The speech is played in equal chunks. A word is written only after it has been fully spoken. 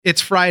It's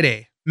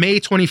Friday, May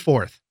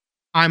 24th.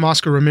 I'm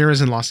Oscar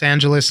Ramirez in Los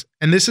Angeles,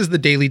 and this is the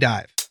Daily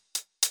Dive.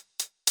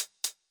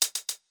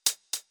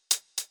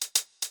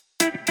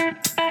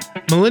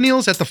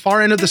 Millennials at the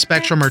far end of the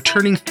spectrum are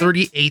turning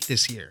 38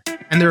 this year,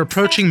 and they're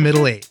approaching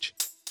middle age.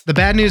 The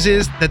bad news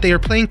is that they are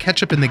playing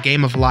catch-up in the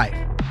game of life.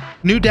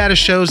 New data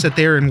shows that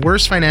they are in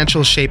worse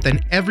financial shape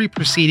than every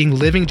preceding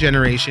living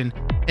generation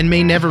and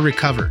may never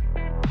recover.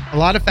 A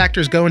lot of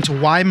factors go into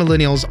why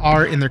millennials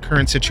are in their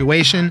current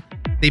situation.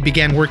 They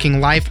began working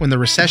life when the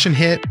recession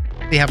hit.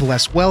 They have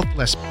less wealth,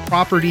 less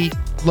property,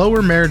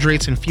 lower marriage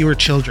rates, and fewer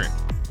children.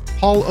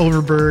 Paul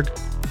Overberg,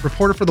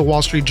 reporter for the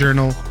Wall Street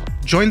Journal,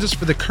 joins us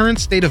for the current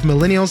state of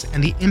millennials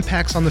and the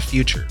impacts on the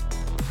future.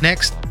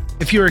 Next,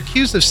 if you are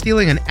accused of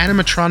stealing an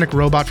animatronic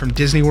robot from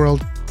Disney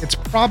World, it's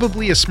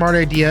probably a smart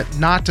idea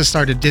not to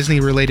start a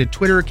Disney-related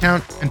Twitter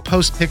account and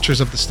post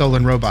pictures of the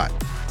stolen robot.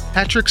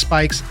 Patrick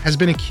Spikes has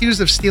been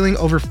accused of stealing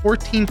over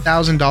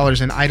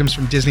 $14,000 in items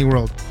from Disney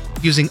World,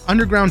 using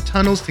underground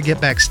tunnels to get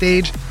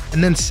backstage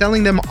and then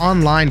selling them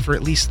online for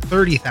at least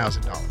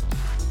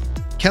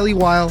 $30,000. Kelly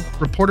Weil,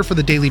 reporter for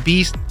the Daily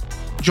Beast,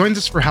 joins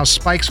us for how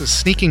Spikes was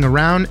sneaking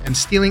around and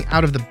stealing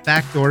out of the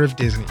back door of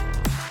Disney.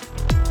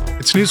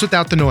 It's news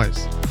without the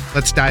noise.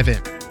 Let's dive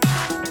in.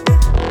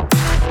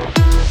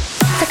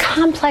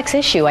 Complex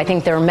issue. I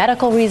think there are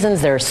medical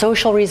reasons, there are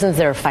social reasons,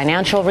 there are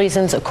financial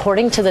reasons.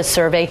 According to the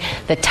survey,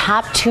 the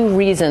top two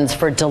reasons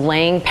for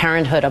delaying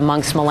parenthood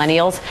amongst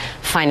millennials: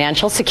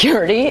 financial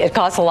security, it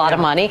costs a lot of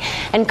money,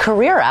 and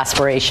career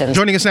aspirations.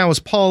 Joining us now is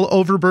Paul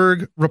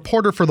Overberg,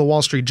 reporter for the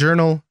Wall Street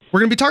Journal. We're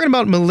going to be talking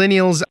about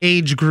millennials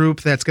age group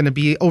that's going to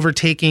be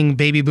overtaking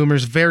baby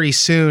boomers very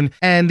soon.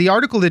 And the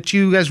article that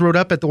you guys wrote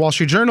up at the Wall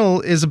Street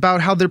Journal is about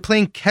how they're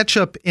playing catch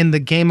up in the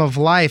game of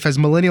life. As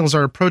millennials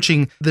are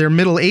approaching their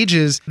middle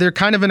ages, they're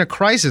kind of in a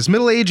crisis.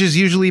 Middle age is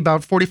usually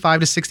about 45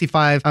 to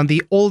 65. On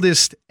the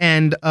oldest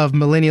end of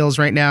millennials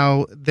right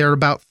now, they're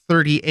about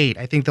 38.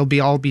 I think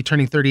they'll all be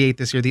turning 38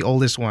 this year, the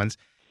oldest ones.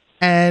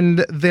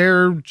 And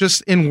they're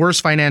just in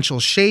worse financial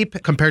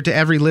shape compared to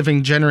every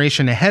living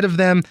generation ahead of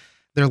them.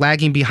 They're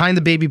lagging behind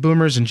the baby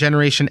boomers and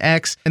Generation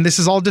X, and this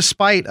is all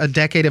despite a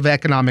decade of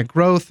economic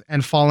growth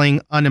and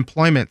falling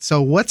unemployment.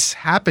 So what's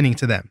happening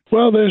to them?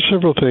 Well, there's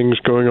several things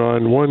going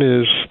on. One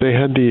is they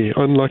had the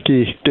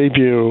unlucky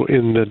debut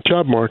in the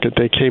job market.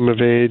 They came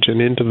of age and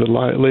into the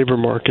labor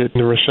market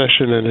in the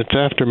recession and its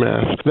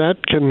aftermath.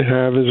 That can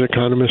have, as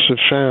economists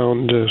have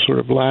found, sort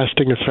of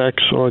lasting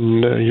effects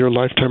on your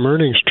lifetime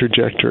earnings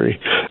trajectory.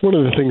 One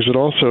of the things that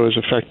also has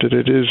affected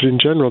it is, in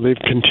general, they've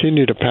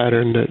continued a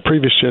pattern that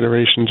previous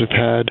generations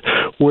have had,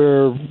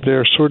 where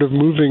they're sort of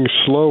moving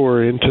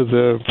slower into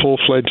the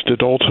full-fledged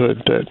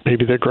adulthood that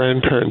maybe their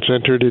grandparents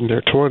entered in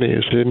their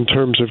 20s, in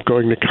terms of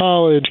going to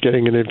college,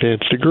 getting an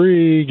advanced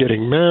degree,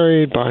 getting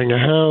married, buying a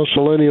house.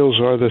 Millennials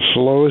are the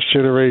slowest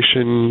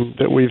generation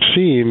that we've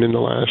seen in the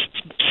last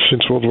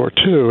since World War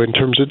II in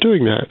terms of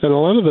doing that. And a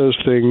lot of those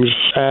things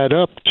add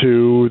up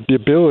to the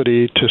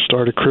ability to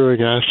start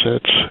accruing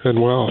assets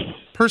and wealth.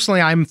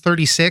 Personally, I'm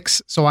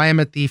 36, so I am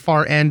at the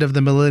far end of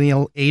the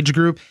millennial age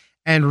group.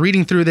 And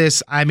reading through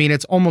this, I mean,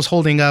 it's almost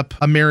holding up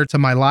a mirror to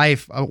my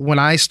life. When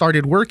I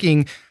started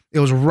working, it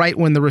was right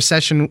when the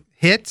recession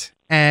hit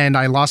and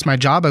I lost my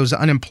job. I was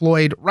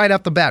unemployed right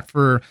off the bat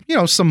for,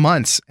 some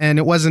months. And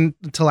it wasn't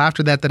until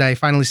after that that I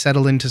finally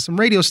settled into some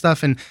radio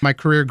stuff and my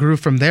career grew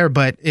from there.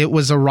 But it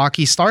was a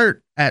rocky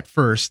start at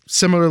first.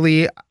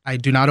 Similarly, I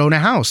do not own a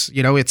house.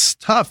 It's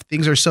tough.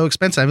 Things are so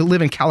expensive. I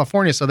live in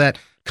California, so that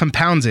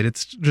compounds it.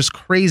 It's just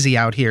crazy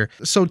out here.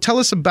 So tell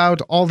us about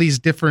all these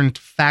different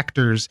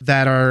factors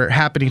that are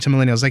happening to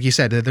millennials. Like you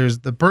said, there's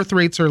the birth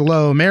rates are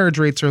low, marriage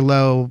rates are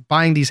low,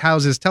 buying these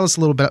houses. Tell us a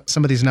little bit about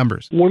some of these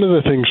numbers. One of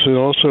the things that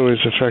also is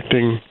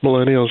affecting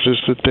millennials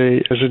is that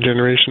they, as a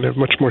generation, have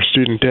much more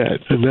student debt.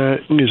 And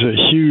that is a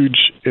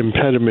huge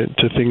impediment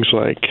to things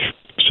like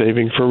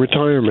saving for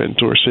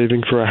retirement or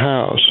saving for a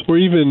house, or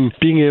even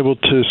being able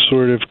to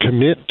sort of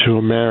commit to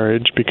a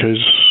marriage because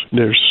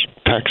there's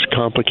tax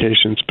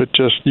complications, but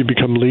just you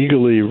become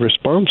legally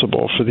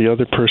responsible for the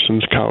other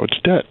person's college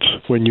debts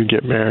when you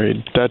get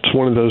married. That's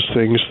one of those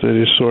things that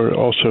is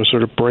also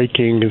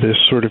breaking this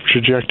sort of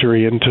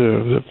trajectory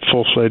into the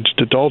full-fledged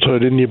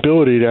adulthood and the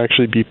ability to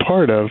actually be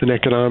part of an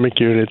economic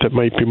unit that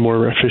might be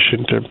more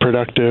efficient and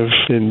productive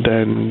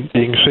than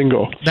being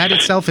single. That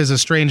itself is a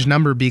strange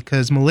number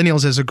because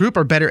millennials as a group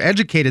are better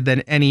educated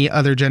than any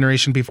other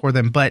generation before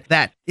them, but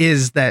that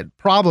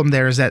problem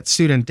there is that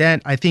student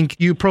debt. I think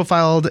you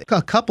profiled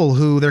a couple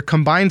who their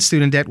combined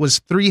student debt was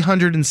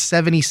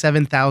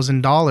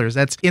 $377,000.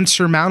 That's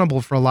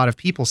insurmountable for a lot of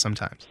people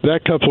sometimes.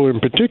 That couple in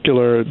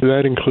particular,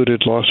 that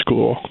included law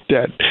school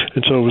debt,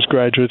 and so it was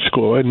graduate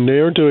school. And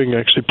they're doing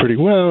actually pretty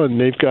well,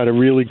 and they've got a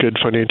really good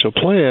financial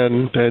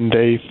plan, and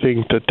they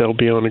think that they'll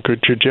be on a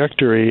good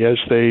trajectory as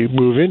they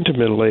move into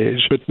middle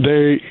age. But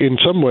they, in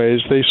some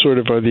ways, they sort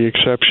of are the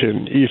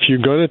exception. If you're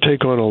going to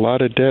take on a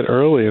lot of debt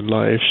early in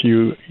life,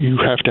 you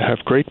have to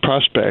have great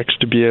prospects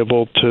to be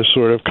able to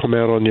sort of come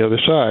out on the other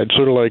side. It's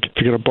sort of like if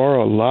you're going to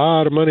borrow a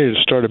lot of money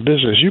to start a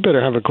business, you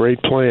better have a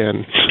great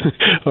plan.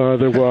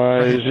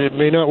 Otherwise, it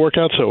may not work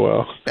out so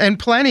well. And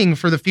planning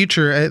for the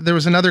future, there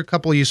was another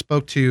couple you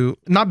spoke to,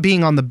 not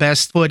being on the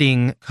best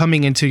footing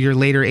coming into your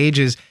later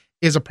ages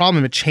is a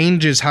problem. It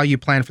changes how you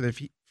plan for the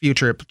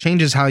future. It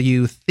changes how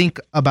you think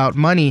about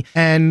money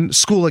and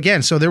school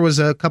again. So there was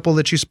a couple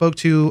that you spoke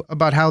to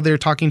about how they're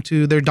talking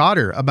to their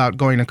daughter about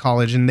going to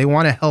college and they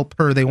want to help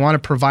her. They want to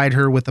provide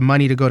her with the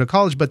money to go to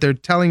college, but they're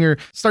telling her,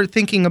 start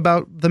thinking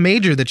about the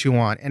major that you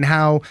want and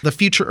how the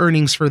future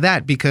earnings for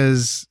that,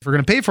 because if we're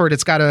going to pay for it,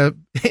 it's got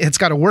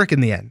to work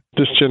in the end.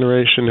 This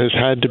generation has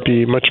had to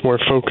be much more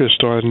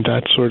focused on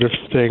that sort of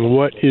thing.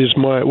 What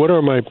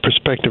are my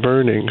prospective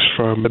earnings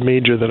from the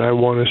major that I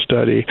want to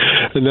study?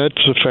 And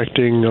that's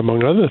affecting,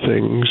 among other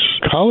things,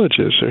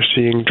 colleges. They're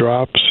seeing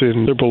drops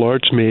in liberal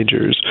arts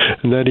majors,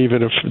 and that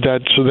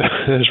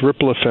has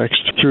ripple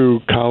effects through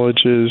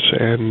colleges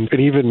and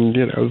even,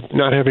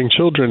 not having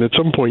children. At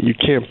some point, you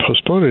can't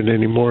postpone it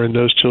anymore, and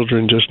those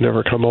children just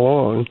never come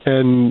along.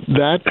 And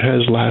that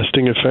has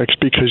lasting effects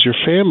because your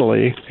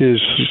family is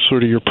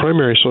sort of your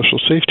primary social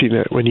safety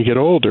net when you get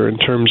older in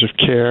terms of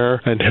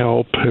care and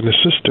help and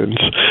assistance.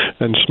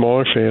 And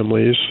smaller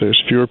families,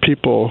 there's fewer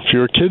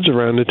kids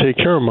around to take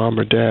care of mom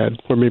or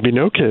dad, or maybe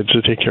no kids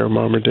to take care of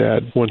mom or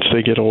dad once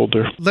they get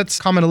older. Let's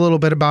comment a little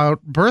bit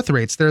about birth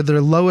rates. They're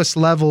their lowest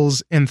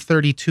levels in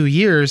 32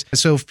 years.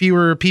 So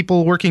fewer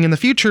people working in the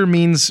future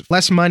means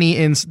less money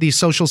in these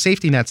social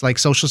safety nets like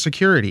Social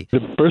Security. The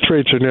birth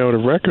rates are now at a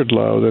record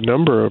low. The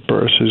number of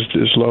births is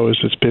as low as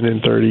it's been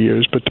in 30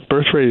 years, but the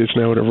birth rate is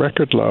now at a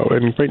record low.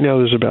 And right now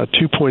there's about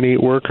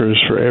 2.8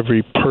 workers for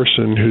every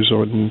person who's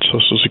on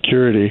Social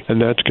Security,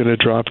 and that's going to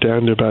drop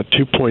down to about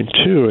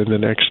 2.2 in the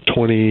next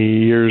 20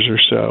 years or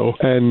so.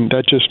 And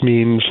that just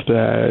means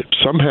that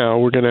somehow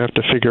we're going to have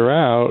to figure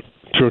out,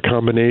 through a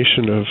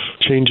combination of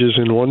changes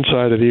in one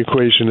side of the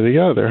equation or the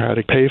other, how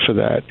to pay for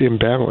that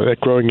imbalance, that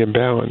growing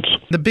imbalance.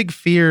 The big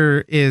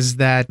fear is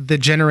that the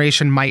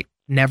generation might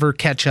never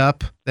catch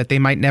up, that they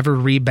might never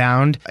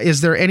rebound.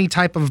 Is there any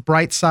type of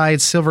bright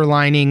side, silver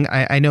lining?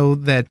 I know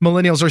that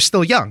millennials are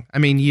still young. I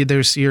mean,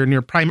 you're in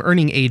your prime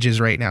earning ages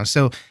right now.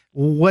 So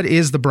what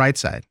is the bright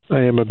side?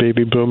 I am a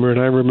baby boomer, and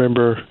I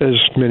remember, as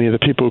many of the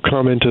people who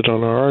commented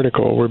on our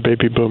article were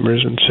baby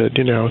boomers and said,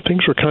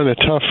 things were kind of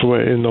tough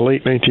in the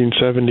late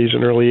 1970s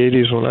and early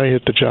 80s when I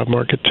hit the job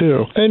market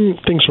too. And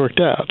things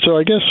worked out. So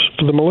I guess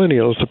for the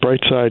millennials, the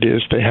bright side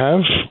is they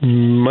have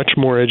much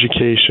more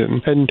education.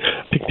 And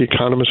I think the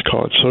economists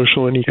call it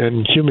social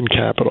and human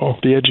capital.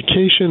 The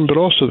education, but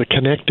also the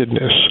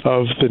connectedness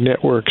of the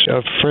networks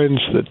of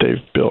friends that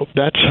they've built.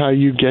 That's how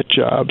you get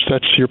jobs.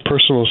 That's your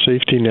personal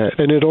safety net.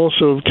 And it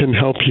also can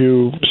help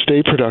you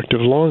stay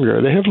productive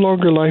longer. They have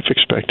longer life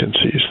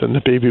expectancies than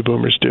the baby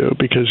boomers do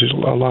because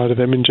a lot of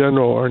them in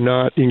general are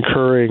not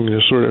incurring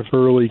the sort of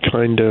early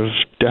kind of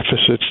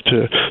deficits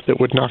that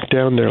would knock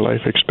down their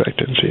life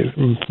expectancy.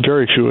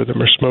 Very few of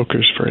them are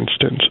smokers, for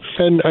instance.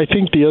 And I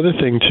think the other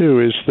thing, too,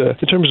 is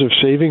that in terms of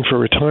saving for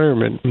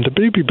retirement, the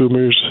baby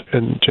boomers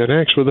and Gen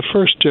X were the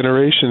first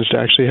generations to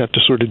actually have to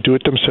sort of do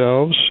it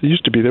themselves. It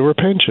used to be there were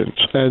pensions,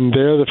 and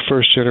they're the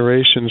first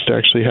generations to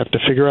actually have to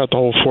figure out the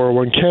whole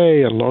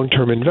 401k and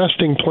long-term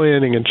investing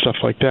planning and stuff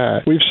like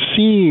that. We've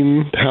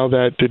seen how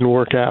that didn't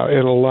work out,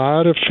 and a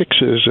lot of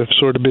fixes have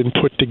sort of been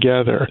put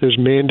together. There's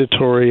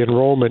mandatory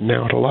enrollment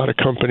now at a lot of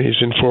companies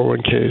in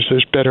 401ks.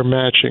 There's better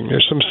matching.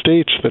 There's some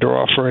states that are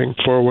offering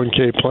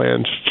 401k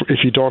plans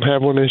if you don't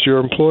have one as your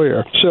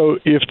employer. So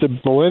if the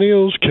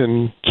millennials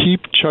can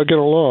keep chugging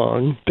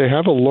along, they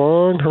have a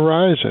long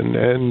horizon,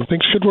 and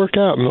things could work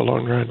out in the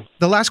long run.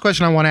 The last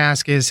question I want to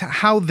ask is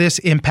how this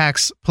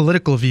impacts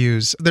political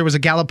views. There was a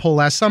Gallup poll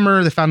last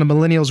summer that found the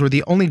millennials were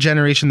the only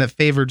generation that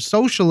favored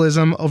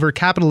socialism over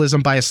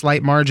capitalism by a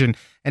slight margin.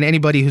 And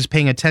anybody who's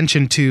paying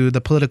attention to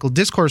the political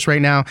discourse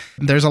right now,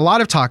 there's a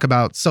lot of talk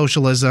about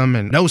socialism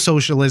and no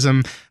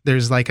socialism.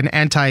 There's like an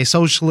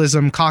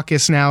anti-socialism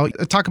caucus now.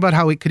 Talk about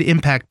how it could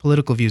impact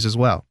political views as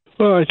well.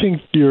 Well, I think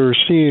you're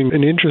seeing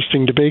an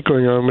interesting debate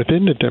going on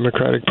within the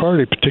Democratic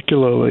Party,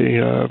 particularly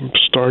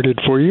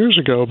started 4 years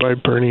ago by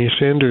Bernie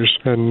Sanders,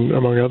 and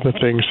among other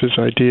things, his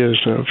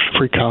ideas of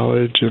free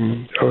college.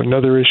 And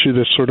another issue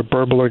that's sort of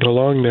burbling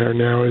along there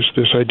now is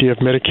this idea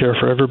of Medicare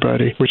for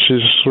everybody, which is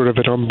sort of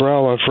an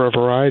umbrella for a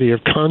variety of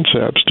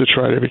concepts to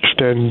try to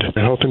extend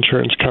health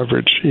insurance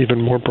coverage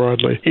even more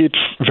broadly. It's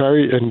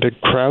in the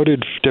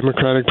crowded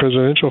Democratic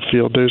presidential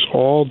field, there's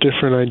all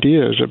different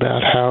ideas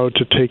about how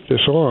to take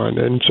this on.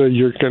 And so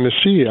you're going to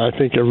see, I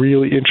think, a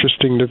really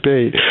interesting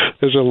debate.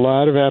 There's a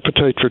lot of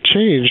appetite for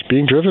change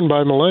being driven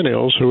by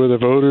millennials, who are the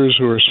voters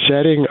who are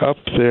setting up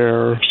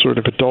their sort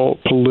of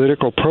adult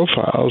political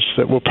profiles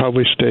that will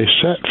probably stay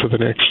set for the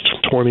next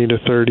 20 to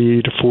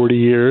 30 to 40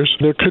 years.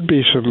 There could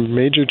be some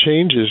major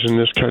changes in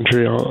this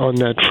country on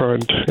that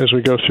front as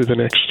we go through the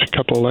next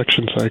couple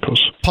election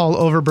cycles. Paul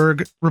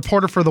Overberg,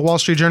 reporter for the Wall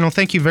Street Journal,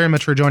 thank you very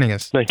much for joining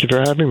us. Thank you for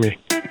having me.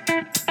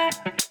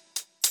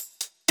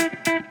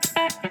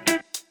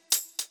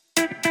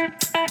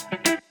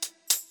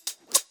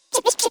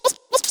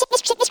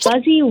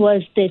 Buzzy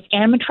was this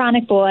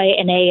animatronic boy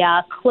in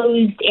a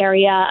closed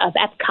area of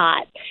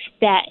Epcot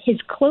that his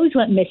clothes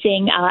went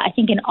missing, I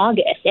think in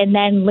August. And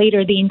then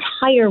later the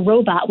entire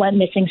robot went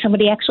missing.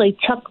 Somebody actually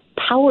took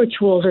power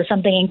tools or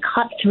something and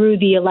cut through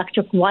the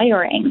electric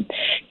wiring.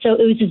 So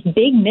it was this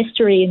big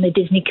mystery in the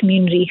Disney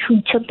community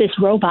who took this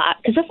robot,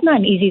 because that's not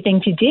an easy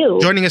thing to do.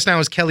 Joining us now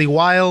is Kelly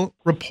Weil,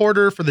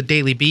 reporter for the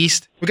Daily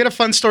Beast. We got a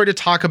fun story to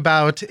talk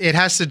about. It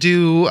has to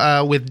do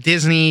with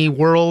Disney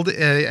World.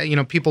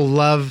 People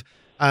love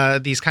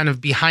these kind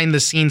of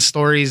behind-the-scenes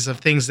stories of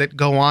things that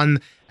go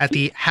on at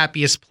the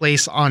happiest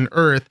place on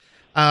Earth.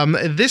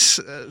 This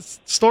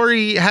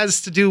story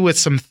has to do with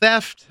some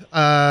theft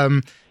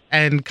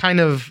and kind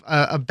of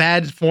a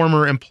bad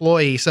former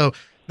employee. So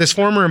this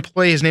former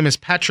employee, his name is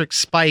Patrick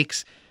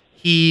Spikes.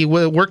 He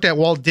worked at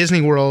Walt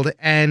Disney World,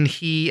 and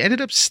he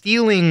ended up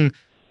stealing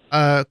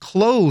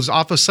clothes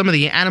off of some of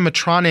the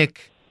animatronic,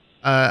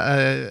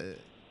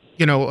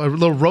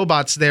 little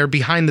robots there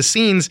behind the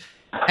scenes.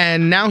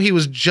 And now he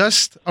was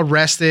just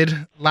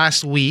arrested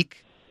last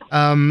week.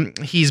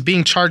 He's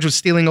being charged with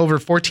stealing over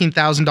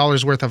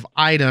 $14,000 worth of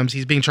items.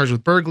 He's being charged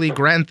with burglary,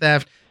 grand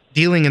theft,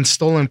 dealing in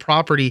stolen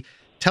property.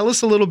 Tell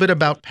us a little bit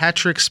about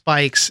Patrick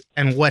Spikes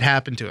and what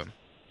happened to him.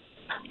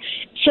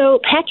 So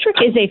Patrick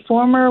is a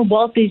former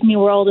Walt Disney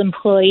World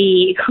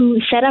employee who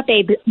set up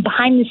a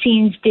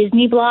behind-the-scenes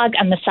Disney blog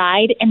on the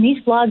side, and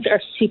these blogs are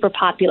super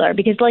popular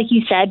because, like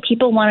you said,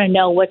 people want to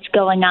know what's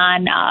going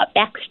on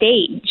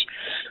backstage.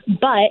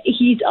 But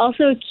he's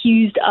also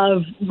accused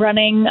of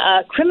running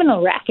a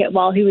criminal racket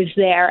while he was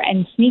there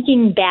and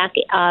sneaking back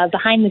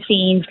behind the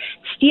scenes,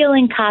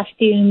 stealing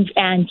costumes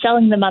and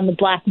selling them on the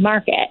black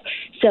market.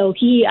 So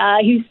he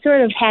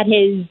sort of had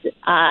his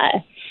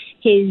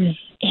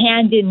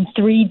hand in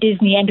 3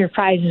 Disney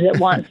enterprises at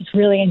once. It's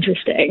really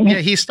interesting. Yeah,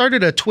 he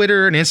started a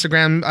Twitter and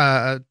Instagram,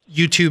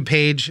 YouTube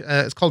page.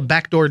 It's called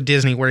Backdoor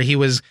Disney, where he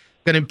was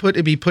going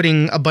to be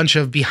putting a bunch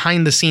of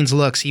behind-the-scenes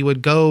looks. He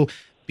would go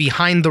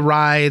behind the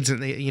rides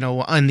and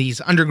on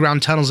these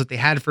underground tunnels that they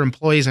had for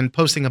employees and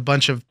posting a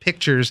bunch of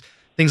pictures,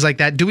 things like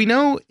that. Do we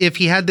know if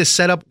he had this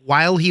set up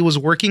while he was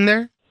working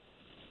there?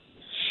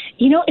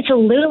 It's a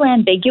little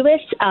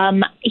ambiguous.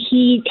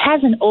 He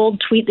has an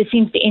old tweet that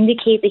seems to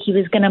indicate that he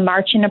was going to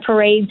march in a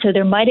parade, so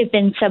there might have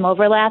been some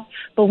overlap,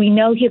 but we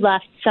know he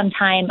left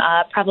sometime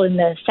probably in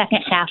the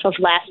second half of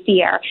last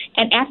year.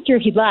 And after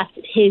he left,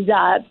 his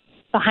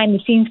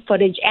behind-the-scenes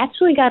footage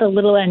actually got a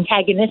little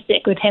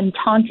antagonistic, with him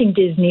taunting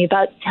Disney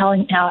about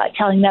telling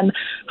them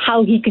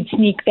how he could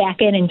sneak back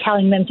in and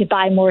telling them to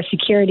buy more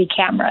security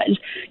cameras.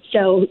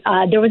 So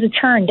there was a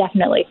turn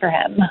definitely for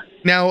him.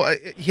 Now,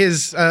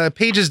 his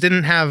pages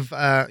didn't have,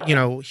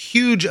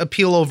 huge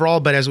appeal overall,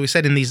 but as we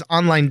said, in these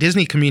online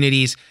Disney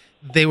communities,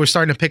 they were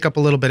starting to pick up a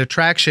little bit of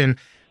traction.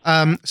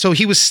 So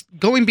he was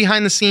going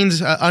behind the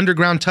scenes,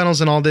 underground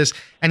tunnels and all this,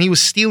 and he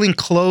was stealing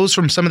clothes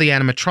from some of the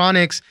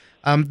animatronics.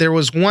 There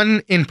was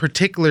one in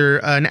particular,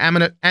 an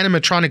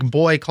animatronic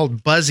boy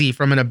called Buzzy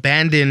from an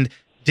abandoned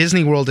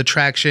Disney World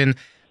attraction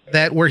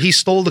where he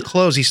stole the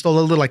clothes. He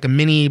stole like a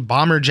mini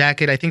bomber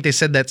jacket. I think they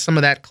said that some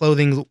of that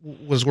clothing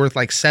was worth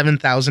like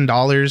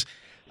 $7,000.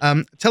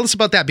 Tell us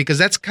about that, because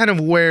that's kind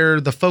of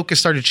where the focus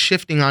started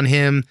shifting on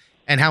him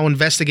and how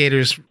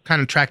investigators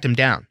kind of tracked him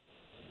down.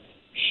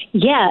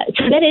 Yeah,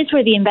 so that is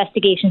where the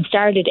investigation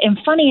started. And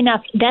funny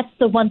enough, that's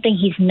the one thing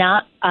he's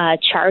not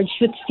charged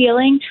with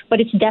stealing, but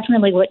it's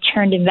definitely what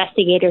turned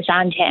investigators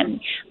onto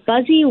him.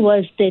 Buzzy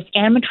was this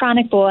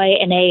animatronic boy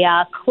in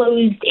a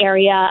closed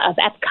area of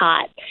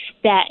Epcot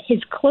that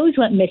his clothes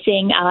went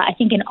missing, I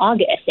think in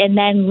August. And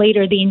then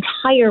later the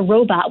entire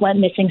robot went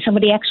missing.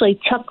 Somebody actually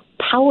took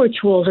power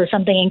tools or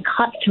something and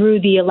cut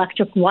through the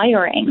electric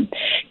wiring.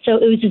 So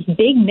it was this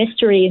big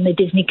mystery in the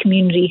Disney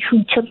community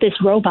who took this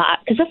robot,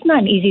 because that's not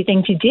an easy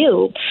thing to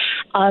do.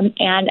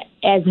 And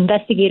as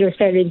investigators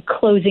started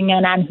closing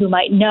in on who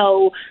might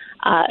know,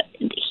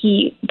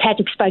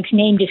 Patrick Spike's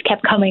name just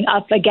kept coming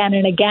up again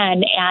and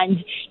again.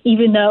 And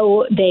even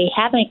though they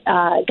haven't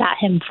got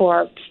him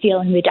for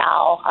stealing the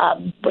doll,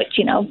 which,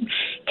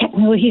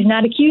 technically he's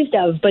not accused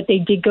of, but they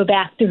did go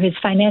back through his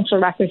financial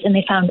records and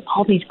they found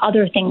all these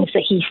other things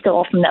that he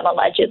stole from them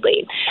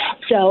allegedly.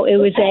 So it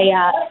was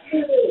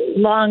a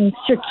long,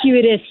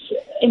 circuitous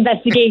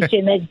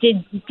investigation that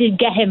did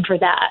get him for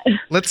that.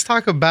 Let's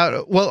talk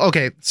about,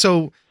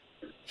 so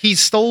he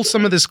stole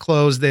some of this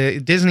clothes.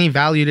 Disney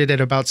valued it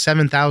at about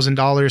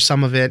 $7,000,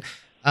 some of it.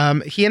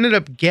 He ended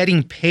up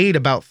getting paid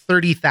about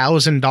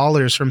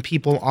 $30,000 from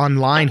people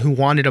online who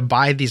wanted to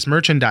buy these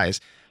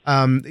merchandise.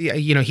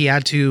 He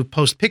had to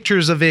post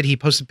pictures of it. He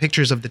posted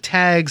pictures of the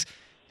tags,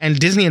 and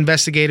Disney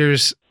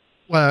investigators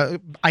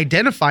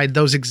identified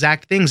those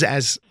exact things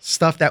as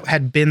stuff that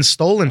had been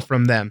stolen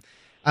from them.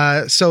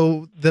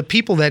 So the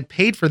people that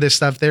paid for this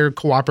stuff, they're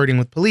cooperating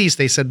with police.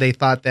 They said they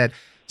thought that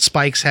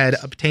Spikes had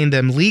obtained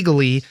them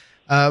legally,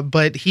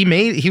 but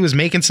he was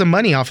making some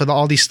money off of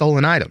all these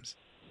stolen items.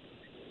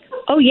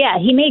 Oh, yeah.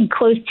 He made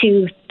close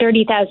to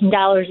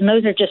 $30,000, and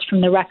those are just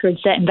from the records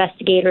that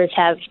investigators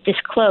have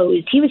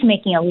disclosed. He was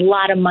making a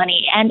lot of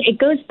money, and it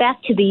goes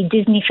back to the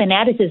Disney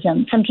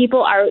fanaticism. Some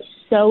people are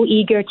so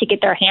eager to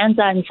get their hands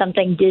on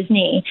something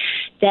Disney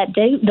that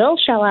they'll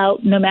shell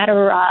out no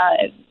matter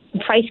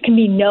price can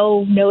be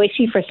no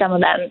issue for some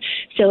of them.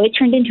 So it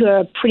turned into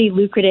a pretty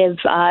lucrative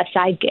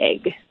side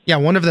gig. Yeah,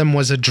 one of them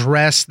was a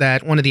dress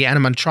that one of the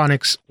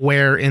animatronics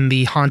wear in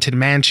the Haunted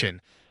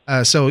Mansion.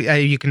 So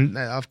you can,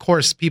 of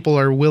course, people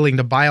are willing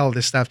to buy all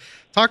this stuff.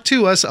 Talk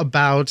to us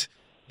about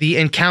the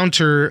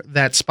encounter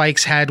that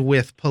Spikes had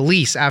with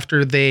police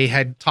after they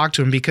had talked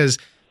to him, because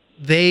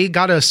they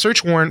got a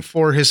search warrant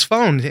for his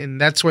phone, and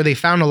that's where they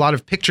found a lot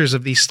of pictures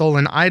of these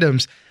stolen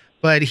items.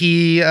 But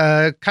he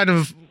kind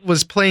of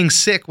was playing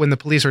sick when the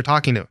police were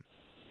talking to him.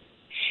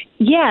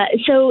 Yeah,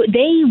 so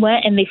they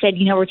went and they said,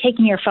 we're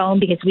taking your phone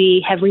because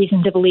we have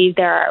reason to believe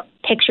there are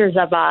pictures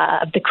of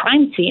the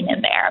crime scene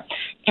in there.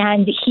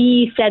 And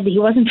he said that he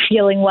wasn't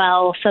feeling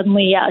well,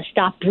 suddenly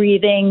stopped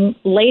breathing,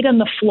 laid on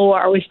the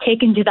floor, was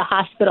taken to the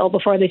hospital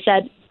before they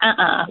said,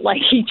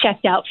 he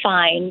checked out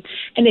fine.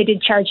 And they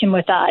did charge him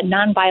with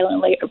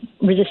nonviolently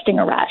resisting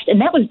arrest. And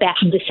that was back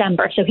in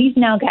December. So he's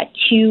now got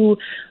 2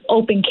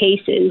 open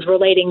cases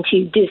relating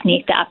to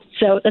Disney theft.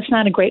 So that's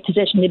not a great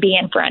position to be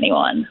in for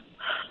anyone.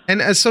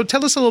 And so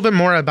tell us a little bit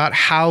more about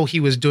how he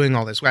was doing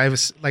all this.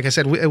 Like I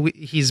said,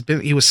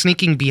 he was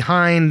sneaking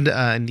behind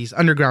in these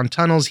underground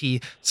tunnels.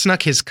 He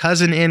snuck his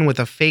cousin in with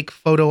a fake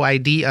photo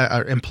ID,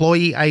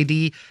 employee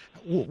ID.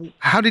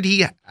 How did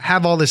he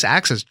have all this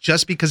access?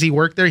 Just because he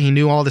worked there, he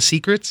knew all the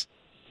secrets?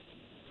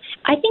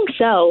 I think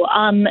so.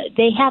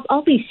 They have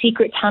all these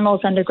secret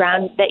tunnels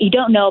underground that you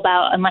don't know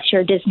about unless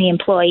you're a Disney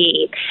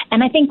employee.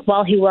 And I think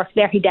while he worked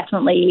there, he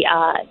definitely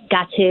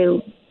got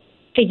to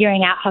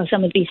figuring out how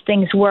some of these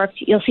things worked.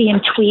 You'll see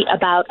him tweet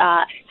about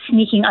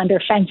sneaking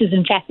under fences.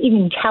 In fact,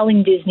 even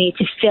telling Disney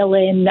to fill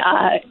in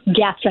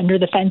gaps under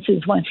the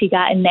fences once he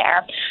got in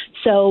there.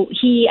 So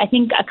I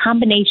think a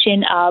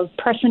combination of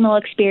personal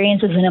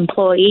experience as an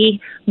employee,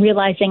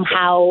 realizing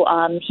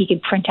how he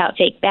could print out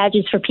fake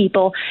badges for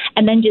people,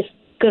 and then just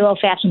good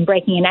old-fashioned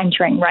breaking and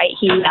entering, right?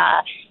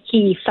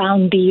 He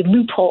found the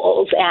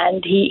loopholes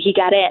and he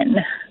got in.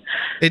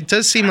 It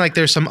does seem like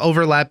there's some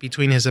overlap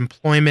between his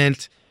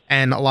employment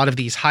and a lot of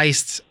these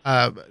heists.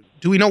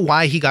 Do we know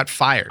why he got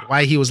fired?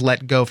 Why he was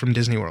let go from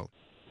Disney World?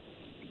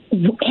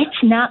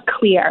 It's not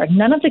clear.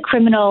 None of the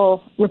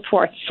criminal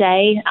reports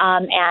say,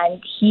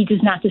 and he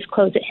does not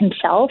disclose it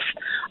himself.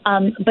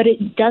 But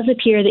it does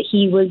appear that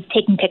he was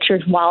taking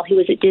pictures while he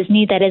was at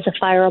Disney. That is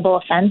a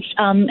fireable offense.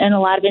 In a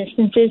lot of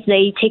instances,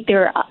 they take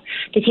their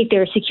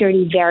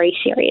security very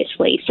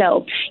seriously.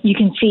 So you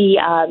can see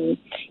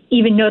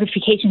even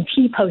notifications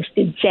he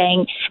posted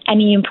saying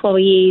any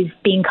employees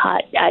being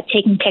caught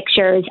taking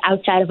pictures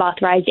outside of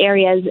authorized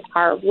areas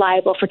are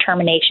liable for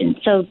termination.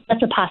 So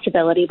that's a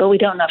possibility, but we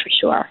don't know for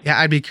sure. Yeah,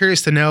 I'd be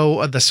curious to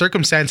know the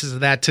circumstances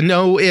of that, to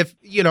know if,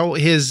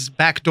 his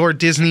backdoor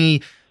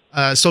Disney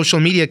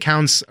social media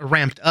accounts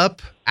ramped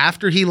up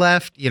after he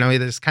left,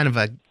 there's kind of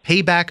a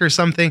payback or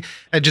something.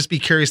 I'd just be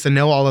curious to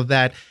know all of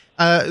that.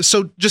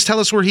 So just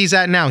tell us where he's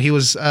at now. He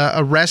was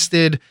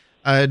arrested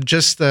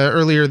just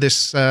earlier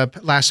this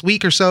last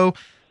week or so.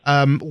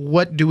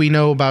 What do we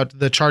know about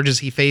the charges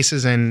he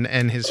faces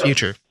and his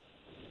future?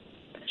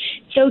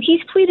 So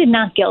he's pleaded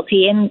not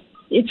guilty, and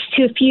it's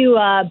to a few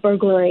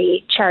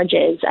burglary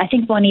charges. I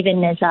think one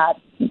even is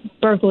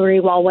burglary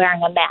while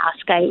wearing a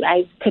mask.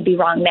 I could be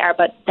wrong there,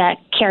 but that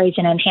carries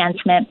an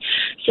enhancement.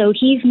 So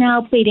he's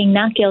now pleading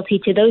not guilty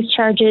to those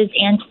charges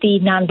and to the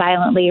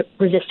nonviolently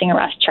resisting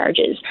arrest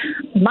charges.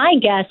 My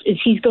guess is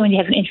he's going to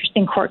have an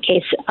interesting court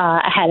case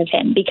ahead of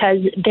him,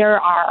 because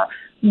there are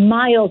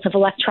miles of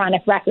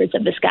electronic records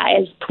of this guy,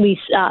 as police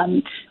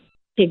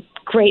did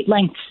great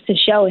lengths to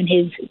show in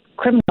his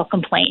criminal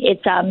complaint.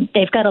 It's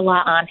they've got a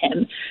lot on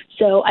him.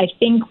 So I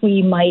think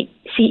we might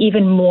see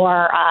even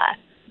more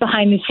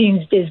behind the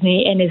scenes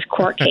Disney in his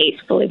court case,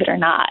 believe it or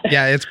not.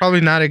 Yeah, it's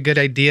probably not a good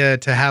idea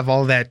to have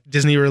all that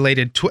Disney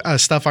related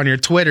stuff on your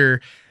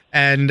Twitter,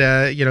 and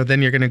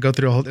then you're going to go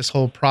through this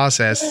whole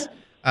process.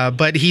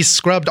 But he's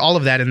scrubbed all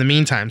of that in the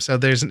meantime. So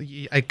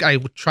I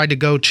tried to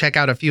go check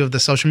out a few of the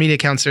social media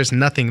accounts. There's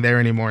nothing there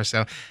anymore.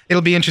 So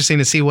it'll be interesting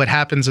to see what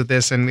happens with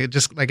this. And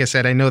just like I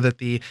said, I know that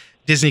the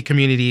Disney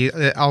community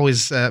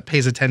always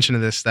pays attention to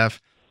this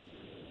stuff.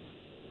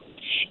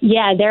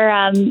 Yeah,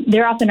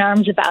 they're up in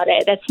arms about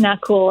it. That's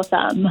not cool with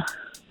them.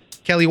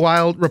 Kelly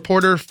Wild,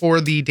 reporter for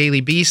the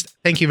Daily Beast.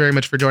 Thank you very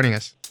much for joining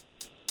us.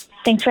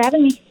 Thanks for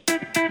having me.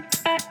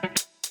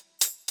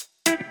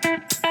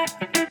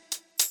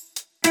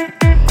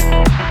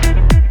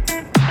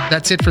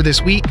 That's it for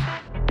this week.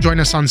 Join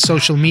us on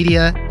social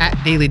media at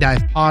Daily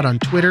Dive Pod on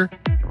Twitter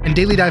and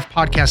Daily Dive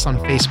Podcast on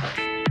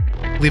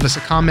Facebook. Leave us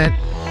a comment,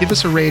 give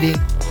us a rating,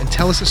 and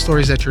tell us the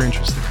stories that you're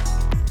interested in.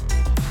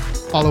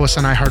 Follow us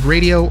on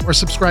iHeartRadio or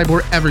subscribe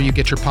wherever you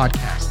get your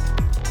podcast.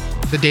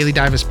 The Daily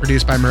Dive is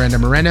produced by Miranda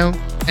Moreno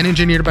and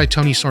engineered by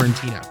Tony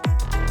Sorrentino.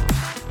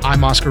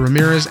 I'm Oscar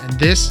Ramirez, and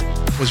this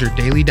was your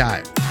Daily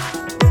Dive.